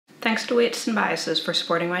Thanks to Weights and Biases for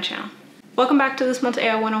supporting my channel. Welcome back to this month's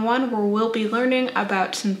AI 101, where we'll be learning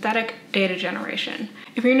about synthetic data generation.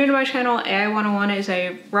 If you're new to my channel, AI 101 is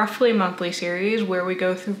a roughly monthly series where we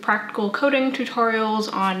go through practical coding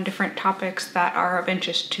tutorials on different topics that are of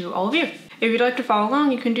interest to all of you. If you'd like to follow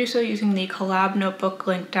along, you can do so using the Colab Notebook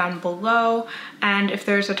link down below. And if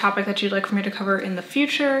there's a topic that you'd like for me to cover in the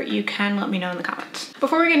future, you can let me know in the comments.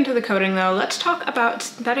 Before we get into the coding though, let's talk about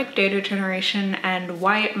synthetic data generation and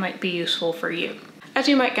why it might be useful for you. As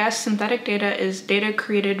you might guess, synthetic data is data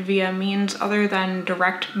created via means other than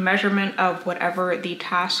direct measurement of whatever the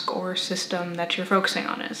task or system that you're focusing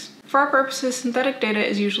on is. For our purposes, synthetic data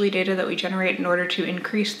is usually data that we generate in order to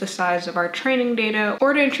increase the size of our training data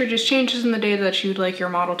or to introduce changes in the data that you'd like your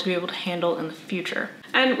model to be able to handle in the future.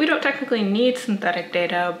 And we don't technically need synthetic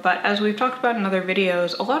data, but as we've talked about in other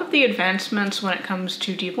videos, a lot of the advancements when it comes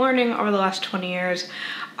to deep learning over the last 20 years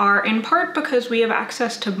are in part because we have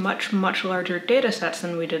access to much larger data sets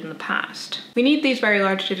than we did in the past. We need these very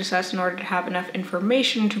large data sets in order to have enough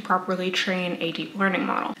information to properly train a deep learning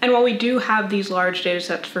model. And while we do have these large data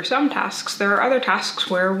sets for some tasks, there are other tasks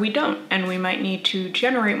where we don't, and we might need to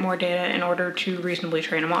generate more data in order to reasonably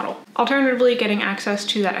train a model. Alternatively, getting access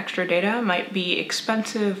to that extra data might be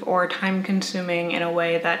expensive or time-consuming in a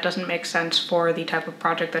way that doesn't make sense for the type of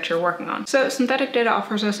project that you're working on. So synthetic data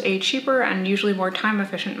offers us a cheaper and usually more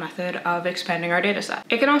time-efficient method of expanding our dataset.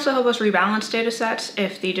 It can also help us rebalance datasets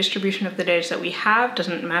if the distribution of the dataset we have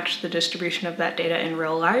doesn't match the distribution of that data in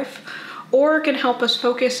real life, or can help us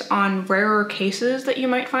focus on rarer cases that you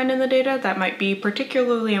might find in the data that might be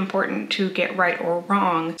particularly important to get right or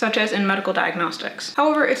wrong, such as in medical diagnostics.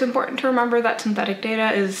 However, it's important to remember that synthetic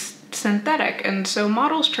data is synthetic, and so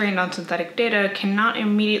models trained on synthetic data cannot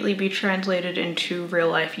immediately be translated into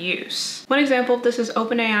real-life use. One example of this is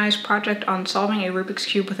OpenAI's project on solving a Rubik's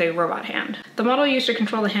Cube with a robot hand. The model used to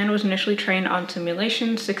control the hand was initially trained on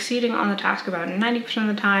simulations, succeeding on the task about 90%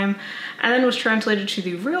 of the time, and then was translated to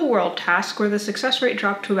the real-world task where the success rate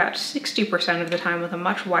dropped to about 60% of the time with a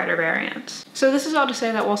much wider variance. So this is all to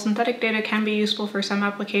say that while synthetic data can be useful for some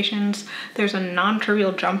applications, there's a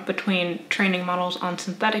non-trivial jump between training models on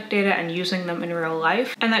synthetic data and using them in real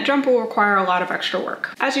life, and that jump will require a lot of extra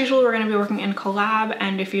work. As usual, we're going to be working in Colab,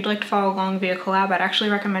 and if you'd like to follow along via Colab, I'd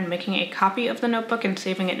actually recommend making a copy of the notebook and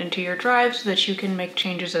saving it into your drive so that you can make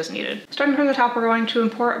changes as needed. Starting from the top, we're going to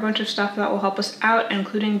import a bunch of stuff that will help us out,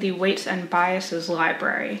 including the Weights and Biases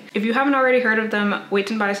library. If you haven't already heard of them,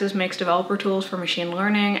 Weights and Biases makes developer tools for machine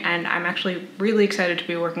learning, and I'm actually really excited to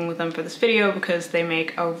be working with them for this video because they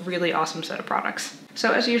make a really awesome set of products.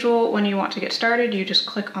 So as usual, when you want to get started, you just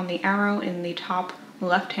click on the arrow in the top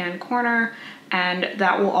left-hand corner, and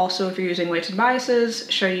that will also, if you're using Weights and Biases,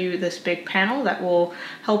 show you this big panel that will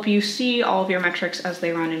help you see all of your metrics as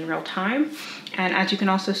they run in real time. And as you can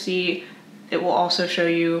also see, it will also show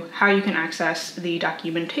you how you can access the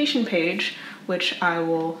documentation page, which I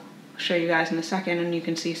will show you guys in a second, and you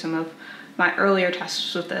can see some of my earlier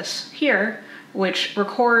tests with this here, which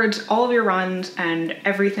records all of your runs and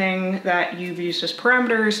everything that you've used as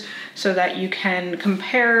parameters so that you can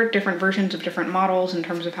compare different versions of different models in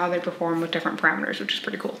terms of how they perform with different parameters, which is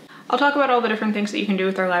pretty cool. I'll talk about all the different things that you can do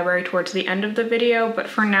with our library towards the end of the video, but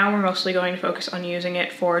for now we're mostly going to focus on using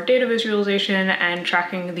it for data visualization and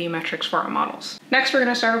tracking the metrics for our models. Next, we're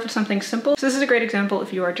going to start off with something simple. So this is a great example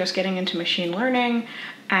if you are just getting into machine learning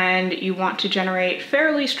and you want to generate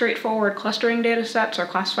fairly straightforward clustering data sets or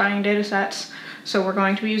classifying data sets. So we're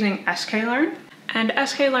going to be using sklearn, and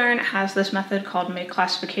sklearn has this method called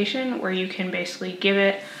makeClassification where you can basically give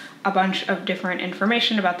it a bunch of different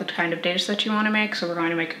information about the kind of data set you want to make. So we're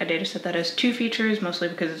going to make a data set that has 2 features, mostly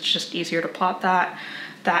because it's just easier to plot that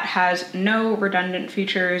has no redundant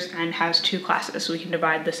features and has 2 classes. So we can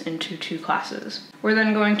divide this into 2 classes. We're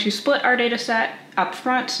then going to split our data set up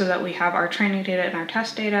front so that we have our training data and our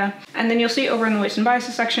test data. And then you'll see over in the Weights and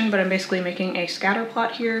Biases section, but I'm basically making a scatter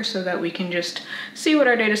plot here so that we can just see what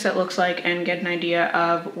our data set looks like and get an idea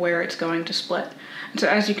of where it's going to split. And so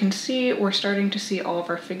as you can see, we're starting to see all of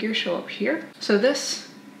our figures show up here. So this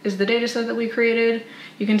is the data set that we created.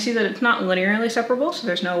 You can see that it's not linearly separable, so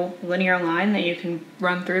there's no linear line that you can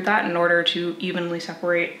run through that in order to evenly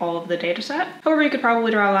separate all of the data set. However, you could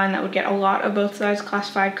probably draw a line that would get a lot of both sides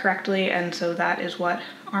classified correctly, and so that is what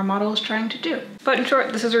our model is trying to do. But in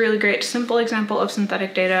short, this is a really great simple example of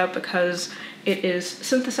synthetic data because it is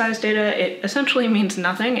synthesized data. It essentially means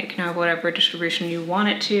nothing. It can have whatever distribution you want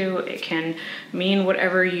it to. It can mean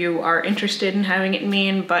whatever you are interested in having it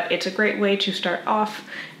mean, but it's a great way to start off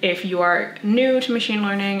if you are new to machine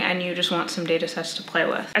learning and you just want some data sets to play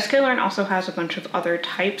with. sklearn also has a bunch of other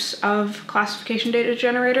types of classification data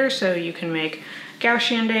generators, so you can make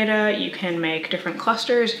Gaussian data, you can make different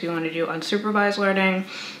clusters if you want to do unsupervised learning.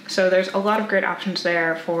 So there's a lot of great options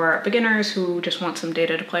there for beginners who just want some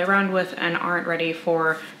data to play around with and aren't ready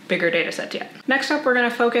for bigger data sets yet. Next up, we're going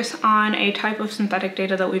to focus on a type of synthetic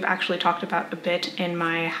data that we've actually talked about a bit in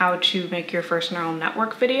my how to make your first neural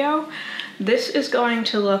network video. This is going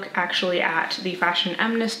to look actually at the fashion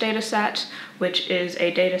MNIST data set, which is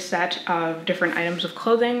a data set of different items of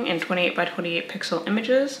clothing in 28 by 28 pixel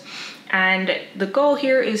images. And the goal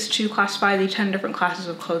here is to classify the 10 different classes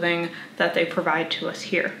of clothing that they provide to us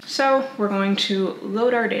here. So we're going to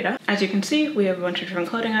load our data. As you can see, we have a bunch of different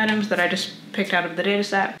clothing items that I just picked out of the data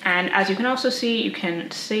set. And as you can also see, you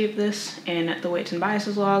can save this in the weights and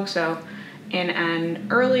biases log. So in an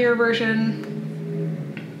earlier version,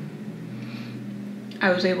 I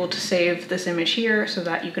was able to save this image here so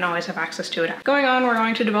that you can always have access to it. Going on, we're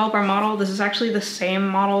going to develop our model. This is actually the same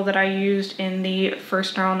model that I used in the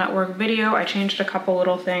first neural network video. I changed a couple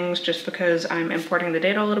little things just because I'm importing the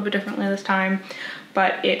data a little bit differently this time,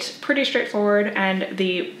 but it's pretty straightforward. And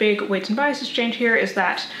the big weights and biases change here is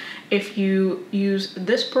that if you use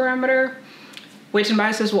this parameter, weights and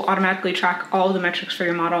biases will automatically track all of the metrics for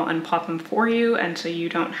your model and plot them for you, and so you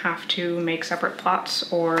don't have to make separate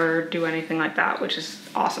plots or do anything like that, which is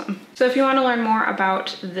awesome. So if you want to learn more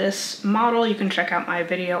about this model, you can check out my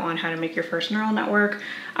video on how to make your first neural network.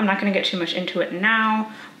 I'm not going to get too much into it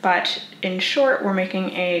now, but in short, we're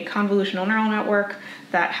making a convolutional neural network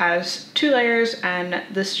that has 2 layers, and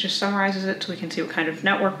this just summarizes it so we can see what kind of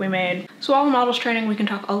network we made. So while the model's training, we can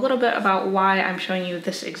talk a little bit about why I'm showing you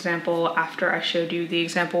this example after I showed you the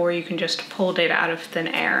example where you can just pull data out of thin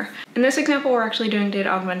air. In this example, we're actually doing data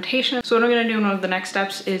augmentation. So what I'm going to do in one of the next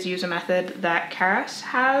steps is use a method that Keras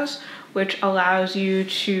has, which allows you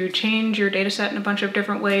to change your data set in a bunch of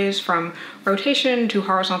different ways, from rotation to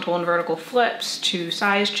horizontal and vertical flips to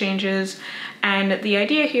size changes. And the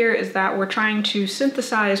idea here is that we're trying to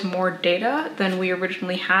synthesize more data than we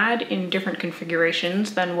originally had in different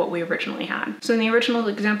configurations than what we originally had. So in the original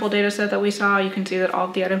example data set that we saw, you can see that all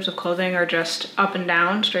of the items of clothing are just up and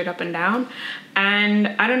down, straight up and down. And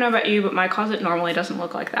I don't know about you, but my closet normally doesn't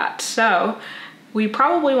look like that. So we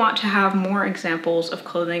probably want to have more examples of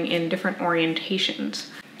clothing in different orientations.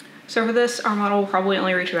 So for this, our model will probably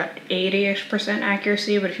only reach about 80-ish%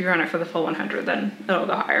 accuracy, but if you run it for the full 100, then it'll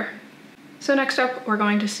go higher. So next up, we're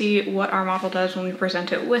going to see what our model does when we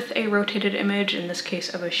present it with a rotated image, in this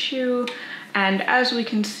case of a shoe. And as we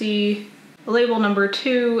can see, label number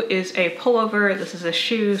 2 is a pullover. This is a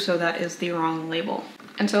shoe, so that is the wrong label.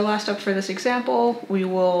 And so last up for this example, we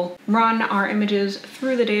will run our images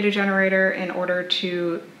through the data generator in order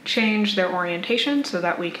to change their orientation so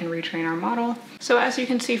that we can retrain our model. So as you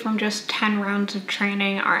can see from just 10 rounds of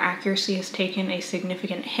training, our accuracy has taken a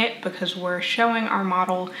significant hit because we're showing our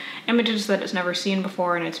model images that it's never seen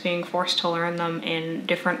before, and it's being forced to learn them in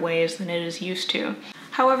different ways than it is used to.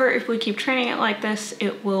 However, if we keep training it like this,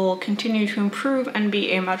 it will continue to improve and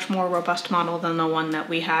be a much more robust model than the one that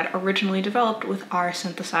we had originally developed with our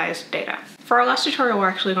synthesized data. For our last tutorial, we're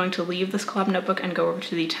actually going to leave this Colab Notebook and go over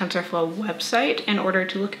to the TensorFlow website in order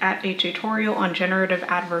to look at a tutorial on generative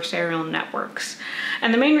adversarial networks.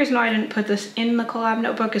 And the main reason why I didn't put this in the Colab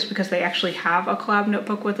Notebook is because they actually have a Colab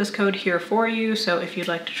Notebook with this code here for you, so if you'd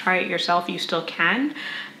like to try it yourself, you still can.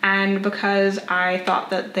 And because I thought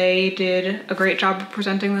that they did a great job of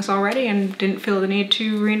presenting this already and didn't feel the need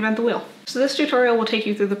to reinvent the wheel. So this tutorial will take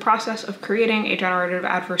you through the process of creating a generative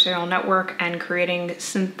adversarial network and creating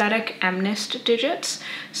synthetic MNIST digits,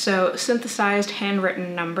 so synthesized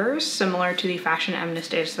handwritten numbers, similar to the fashion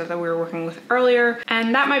MNIST dataset that we were working with earlier.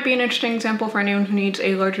 And that might be an interesting example for anyone who needs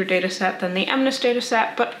a larger data set than the MNIST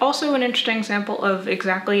dataset, but also an interesting example of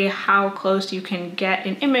exactly how close you can get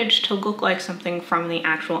an image to look like something from the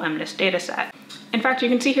actual MNIST dataset. In fact, you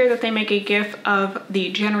can see here that they make a GIF of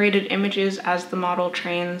the generated images as the model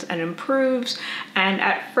trains and improves, and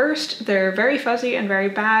at first they're very fuzzy and very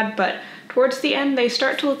bad, but towards the end they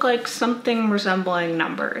start to look like something resembling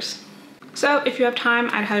numbers. So if you have time,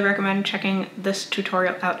 I'd highly recommend checking this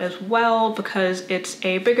tutorial out as well, because it's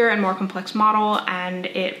a bigger and more complex model and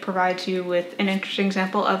it provides you with an interesting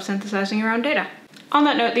example of synthesizing your own data. On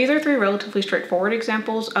that note, these are 3 relatively straightforward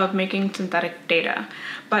examples of making synthetic data.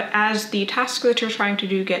 But as the task that you're trying to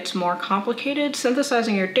do gets more complicated,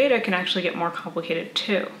 synthesizing your data can actually get more complicated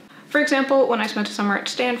too. For example, when I spent a summer at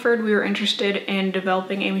Stanford, we were interested in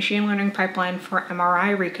developing a machine learning pipeline for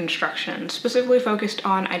MRI reconstruction, specifically focused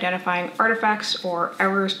on identifying artifacts or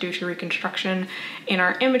errors due to reconstruction in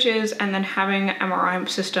our images, and then having MRI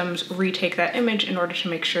systems retake that image in order to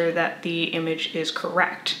make sure that the image is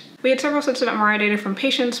correct. We had several sets of MRI data from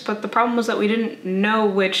patients, but the problem was that we didn't know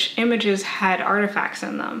which images had artifacts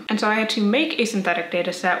in them. And so I had to make a synthetic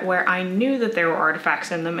data set where I knew that there were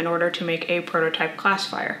artifacts in them in order to make a prototype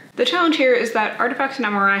classifier. The challenge here is that artifacts in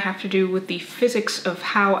MRI have to do with the physics of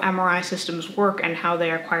how MRI systems work and how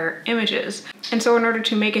they acquire images. And so in order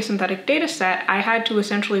to make a synthetic data set, I had to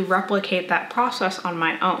essentially replicate that process on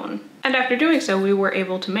my own. And after doing so, we were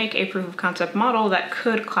able to make a proof of concept model that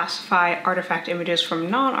could classify artifact images from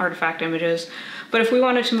non-artifact images. But if we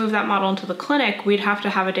wanted to move that model into the clinic, we'd have to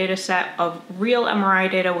have a data set of real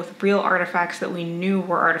MRI data with real artifacts that we knew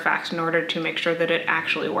were artifacts in order to make sure that it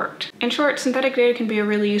actually worked. In short, synthetic data can be a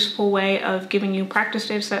really useful way of giving you practice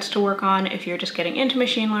data sets to work on if you're just getting into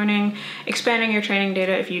machine learning, expanding your training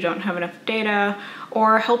data if you don't have enough data,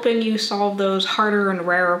 or helping you solve those harder and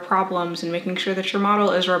rarer problems and making sure that your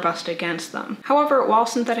model is robust against them. However, while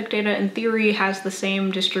synthetic data in theory has the same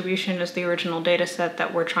distribution as the original data set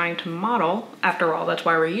that we're trying to model, after all, that's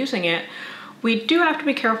why we're using it, we do have to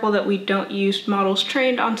be careful that we don't use models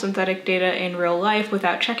trained on synthetic data in real life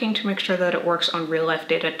without checking to make sure that it works on real life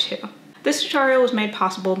data too. This tutorial was made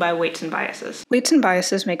possible by Weights and Biases. Weights and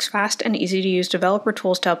Biases makes fast and easy to use developer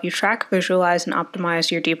tools to help you track, visualize, and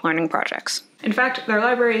optimize your deep learning projects. In fact, their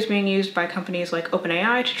library is being used by companies like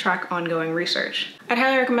OpenAI to track ongoing research. I'd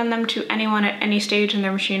highly recommend them to anyone at any stage in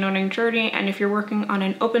their machine learning journey, and if you're working on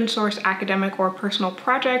an open source academic or personal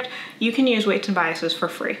project, you can use Weights and Biases for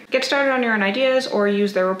free. Get started on your own ideas or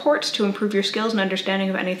use their reports to improve your skills and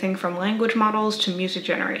understanding of anything from language models to music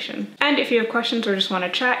generation. And if you have questions or just want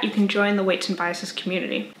to chat, you can join the Weights and Biases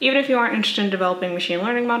community. Even if you aren't interested in developing machine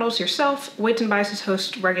learning models yourself, Weights and Biases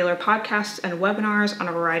hosts regular podcasts and webinars on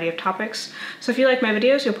a variety of topics. So if you like my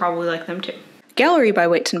videos, you'll probably like them too. Gallery by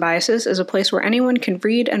Weights and Biases is a place where anyone can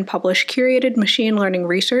read and publish curated machine learning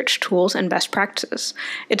research, tools, and best practices.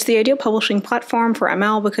 It's the ideal publishing platform for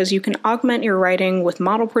ML because you can augment your writing with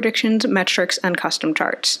model predictions, metrics, and custom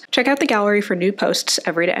charts. Check out the gallery for new posts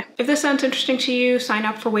every day. If this sounds interesting to you, sign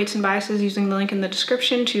up for Weights and Biases using the link in the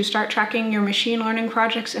description to start tracking your machine learning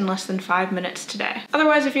projects in less than 5 minutes today.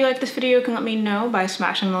 Otherwise, if you like this video, you can let me know by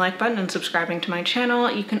smashing the like button and subscribing to my channel.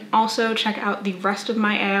 You can also check out the rest of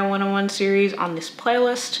my AI 101 series on this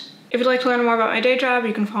playlist. If you'd like to learn more about my day job,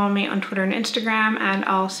 you can follow me on Twitter and Instagram, and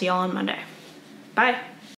I'll see y'all on Monday. Bye!